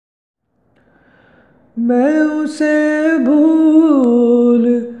मैं उसे भूल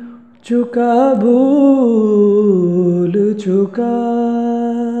चुका, भूल चुका।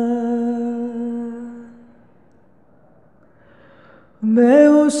 मैं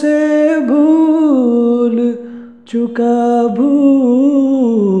उसे भूल चुका,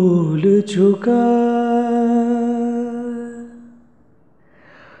 भूल चुका।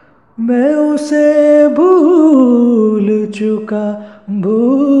 मैं उसे भूल चुका,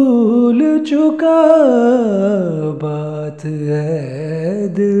 भूल चुका। बात है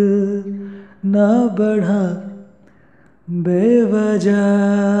दिल ना बढ़ा बेवजह,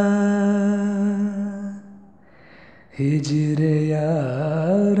 हिजर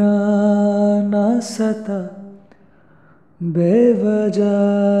यारा ना सता बेवजह।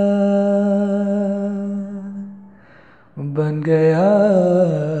 बन गया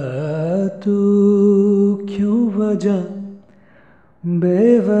तू क्यों वजह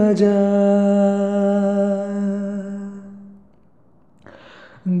बेवजह।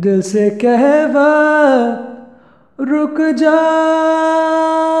 दिल से कहवा रुक जा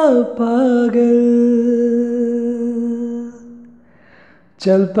पागल,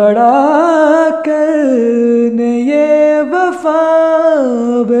 चल पड़ा करने ये वफा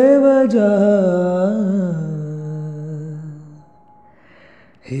बेवजह।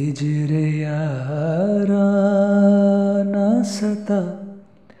 हिजर यारा ना सता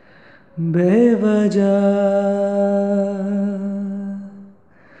बेवजह।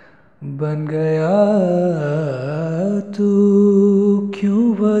 बन गया तू क्यों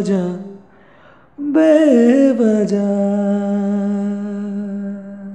वजह बेवजह।